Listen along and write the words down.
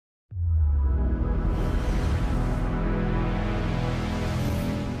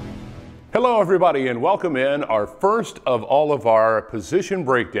Hello everybody and welcome in our first of all of our position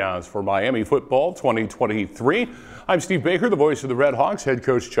breakdowns for Miami football 2023. I'm Steve Baker, the voice of the Red Hawks. Head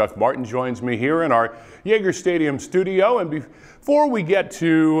coach Chuck Martin joins me here in our Yager Stadium studio. And before we get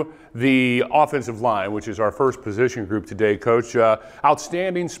to the offensive line, which is our first position group today, Coach,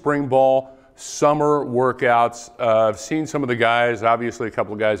 outstanding spring ball, summer workouts. I've seen some of the guys, obviously a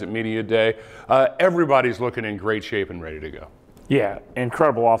couple of guys at Media Day. Everybody's looking in great shape and ready to go. Yeah,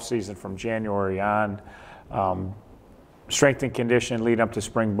 incredible offseason from January on. Strength and conditioning leading up to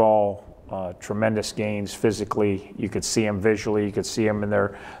spring ball, tremendous gains physically. You could see them visually. You could see them in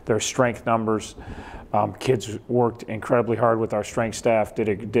their strength numbers. Kids worked incredibly hard with our strength staff, did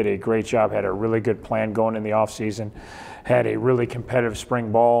a great job, had a really good plan going in the offseason, had a really competitive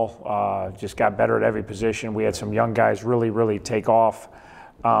spring ball, just got better at every position. We had some young guys really take off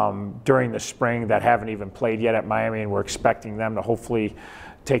during the spring that haven't even played yet at Miami, and we're expecting them to hopefully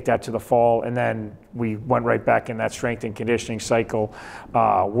take that to the fall. And then we went right back in that strength and conditioning cycle.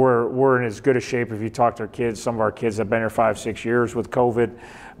 We're in as good a shape. If you talk to our kids, some of our kids have been here 5-6 years with COVID,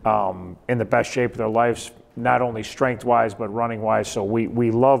 in the best shape of their lives, not only strength-wise but running-wise. So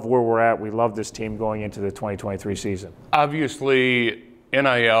we love where we're at. We love this team going into the 2023 season. Obviously,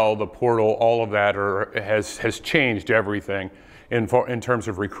 NIL, the portal, all of that has changed everything. In terms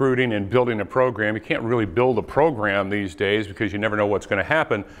of recruiting and building a program. You can't really build a program these days because you never know what's going to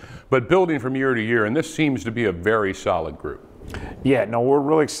happen, but building from year to year, and this seems to be a very solid group. Yeah, no, we're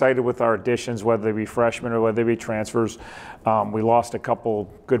really excited with our additions, whether they be freshmen or whether they be transfers. We lost a couple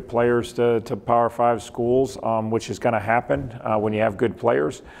good players to Power 5 schools, which is going to happen when you have good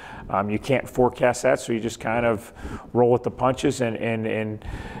players. You can't forecast that, so you just kind of roll with the punches and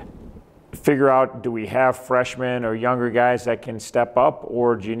figure out, do we have freshmen or younger guys that can step up,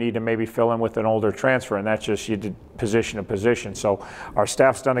 or do you need to maybe fill in with an older transfer? And that's just, you did position to position. So our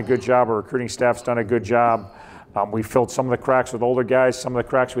staff's done a good job, our recruiting staff's done a good job. We filled some of the cracks with older guys, some of the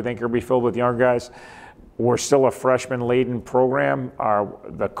cracks we think are going to be filled with younger guys. We're still a freshman-laden program.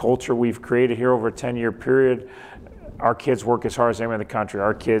 The culture we've created here over a 10-year period, our kids work as hard as anyone in the country.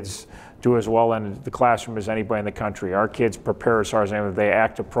 Our kids do as well in the classroom as anybody in the country. Our kids prepare as hard as anyone. They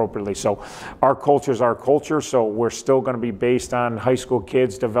act appropriately. So our culture is our culture. So we're still going to be based on high school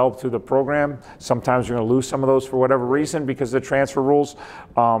kids developed through the program. Sometimes we're going to lose some of those for whatever reason because of the transfer rules.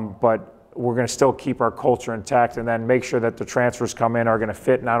 But we're going to still keep our culture intact and then make sure that the transfers come in are going to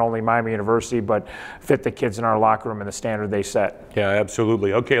fit not only Miami University, but fit the kids in our locker room and the standard they set. Yeah,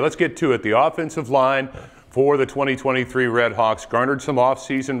 absolutely. Okay, let's get to it. The offensive line for the 2023 Red Hawks garnered some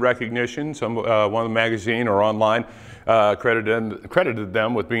off-season recognition. One of the magazine or online credited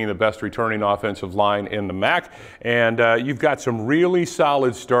them with being the best returning offensive line in the MAC. And you've got some really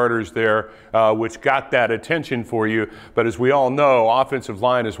solid starters there, which got that attention for you. But as we all know, offensive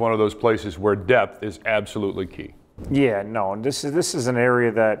line is one of those places where depth is absolutely key. Yeah, no, and this is an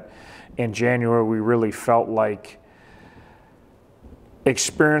area that in January we really felt like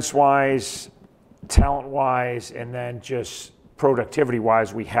experience-wise, talent-wise, and then just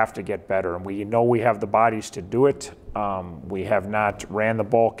productivity-wise, we have to get better. And we know we have the bodies to do it. We have not ran the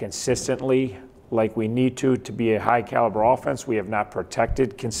ball consistently like we need to be a high-caliber offense. We have not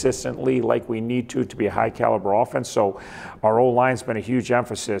protected consistently like we need to be a high-caliber offense. So our O-line's been a huge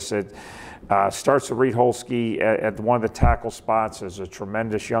emphasis. It starts with Reed Holsky at one of the tackle spots as a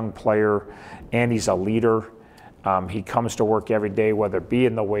tremendous young player, and he's a leader. He comes to work every day, whether it be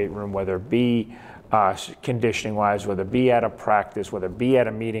in the weight room, whether it be conditioning-wise, whether it be at a practice, whether it be at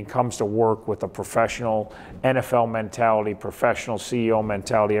a meeting, comes to work with a professional NFL mentality, professional CEO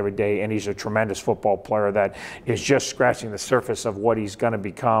mentality every day, and he's a tremendous football player that is just scratching the surface of what he's going to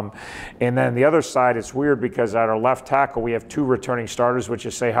become. And then the other side, it's weird because at our left tackle, we have 2 returning starters, which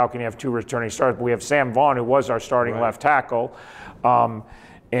is say, how can you have 2 returning starters? But we have Sam Vaughn, who was our starting left tackle,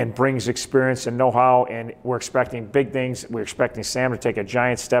 and brings experience and know-how, and we're expecting big things. We're expecting Sam to take a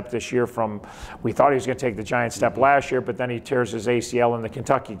giant step this year we thought he was going to take the giant step last year, but then he tears his ACL in the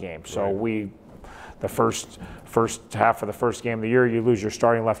Kentucky game. So the first half of the first game of the year, you lose your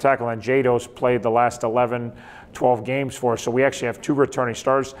starting left tackle, and Jado's played the last 11, 12 games for us. So we actually have 2 returning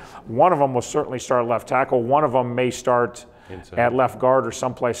starters. One of them will certainly start left tackle. One of them may start at left guard or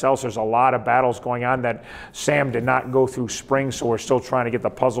someplace else. There's a lot of battles going on that Sam did not go through spring, so we're still trying to get the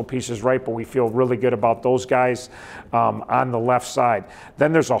puzzle pieces right, but we feel really good about those guys on the left side.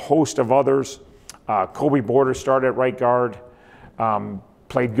 Then there's a host of others. Kobe Border started at right guard,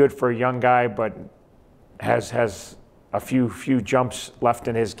 played good for a young guy, but has a few jumps left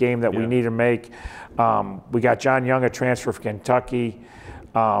in his game that we need to make. We got John Young, a transfer from Kentucky.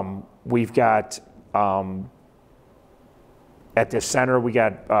 We've got At the center, we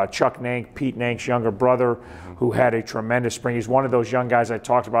got Chuck Nank, Pete Nank's younger brother, who had a tremendous spring. He's one of those young guys I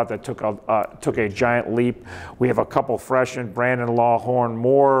talked about that took a giant leap. We have a couple freshmen, Brandon Lawhorn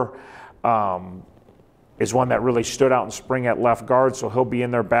Moore is one that really stood out in spring at left guard, so he'll be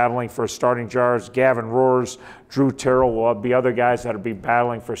in there battling for starting jobs. Gavin Roars, Drew Terrell will be other guys that will be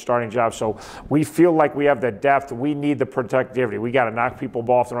battling for starting jobs. So we feel like we have the depth. We need the productivity. We got to knock people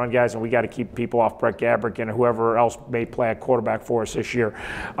off the run, guys, and we got to keep people off Brett Gabrick and whoever else may play at quarterback for us this year.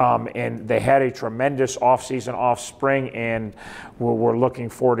 And they had a tremendous offseason, off spring, and we're looking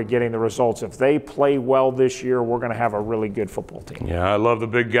forward to getting the results. If they play well this year, we're going to have a really good football team. Yeah, I love the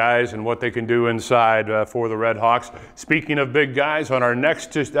big guys and what they can do inside for the Red Hawks. Speaking of big guys, on our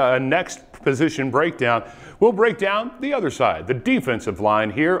next position breakdown, we'll break down the other side, the defensive line,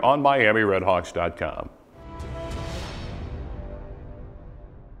 here on MiamiRedHawks.com.